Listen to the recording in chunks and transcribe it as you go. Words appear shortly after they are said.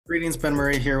Greetings, Ben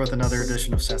Murray here with another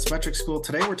edition of SaaS Metric School.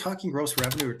 Today we're talking gross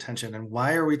revenue retention. And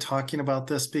why are we talking about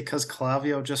this? Because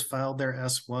Klaviyo just filed their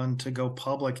S-1 to go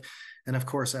public. And of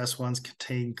course, S-1s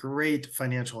contain great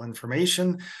financial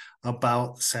information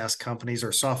about SaaS companies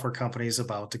or software companies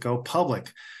about to go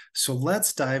public. So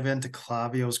let's dive into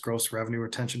Klaviyo's gross revenue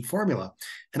retention formula.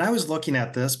 And I was looking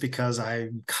at this because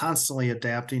I'm constantly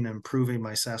adapting and improving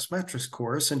my SaaS Metrics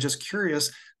course and just curious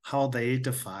how they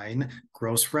define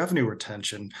gross revenue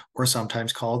retention, or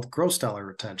sometimes called gross dollar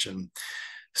retention.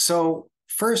 So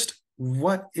first,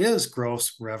 what is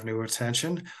gross revenue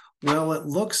retention? Well, it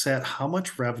looks at how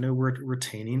much revenue we're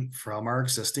retaining from our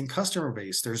existing customer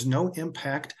base. There's no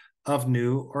impact of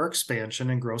new or expansion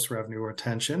in gross revenue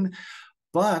retention,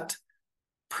 but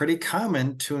pretty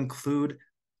common to include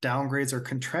downgrades or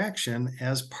contraction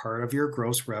as part of your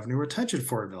gross revenue retention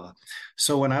formula.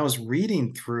 So when I was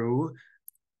reading through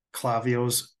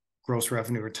Klaviyo's gross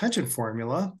revenue retention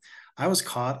formula, I was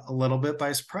caught a little bit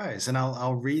by surprise. And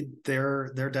I'll read their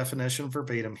definition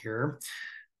verbatim here.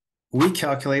 We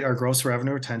calculate our gross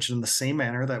revenue retention in the same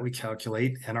manner that we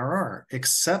calculate NRR,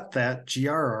 except that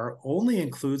GRR only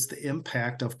includes the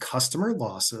impact of customer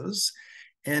losses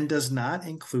and does not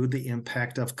include the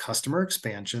impact of customer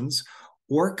expansions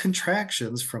or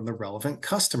contractions from the relevant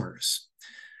customers.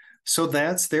 So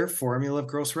that's their formula of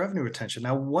gross revenue retention.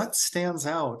 Now, what stands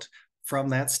out from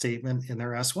that statement in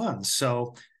their S1?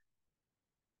 So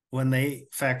when they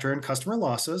factor in customer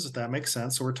losses, that makes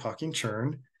sense. So we're talking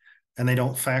churn, and they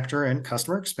don't factor in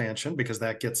customer expansion because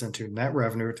that gets into net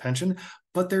revenue retention,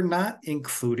 but they're not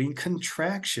including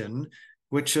contraction,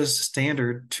 which is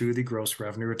standard to the gross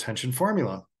revenue retention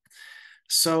formula.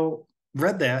 So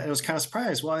read that, I was kind of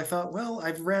surprised. Well, I thought, well,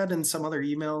 I've read in some other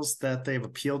emails that they have a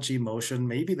PLG motion.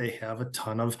 Maybe they have a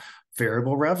ton of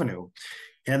variable revenue.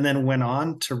 And then went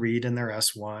on to read in their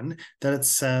S1 that it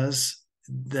says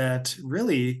that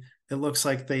really it looks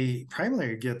like they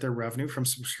primarily get their revenue from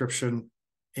subscription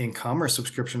income or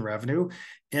subscription revenue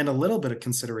and a little bit of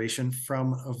consideration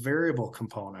from a variable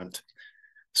component.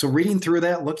 So reading through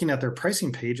that, looking at their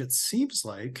pricing page, it seems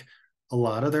like a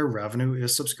lot of their revenue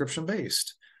is subscription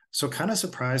based. So kind of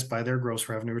surprised by their gross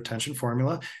revenue retention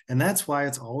formula. And that's why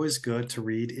it's always good to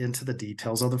read into the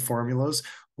details of the formulas,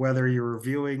 whether you're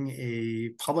reviewing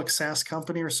a public SaaS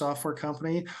company or software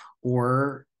company,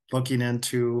 or looking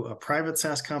into a private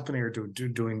SaaS company, or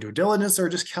doing due diligence, or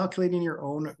just calculating your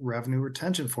own revenue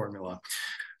retention formula.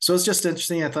 So it's just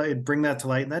interesting. I thought I'd bring that to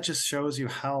light. And that just shows you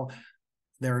how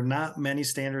there are not many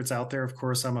standards out there. Of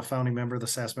course, I'm a founding member of the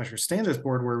SaaS Metrics Standards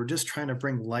Board, where we're just trying to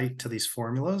bring light to these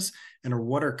formulas and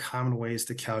what are common ways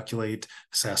to calculate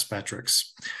SaaS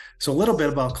metrics. So a little bit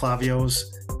about Klaviyo's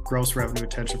gross revenue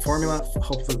retention formula.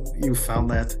 Hopefully you found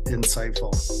that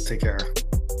insightful. Take care.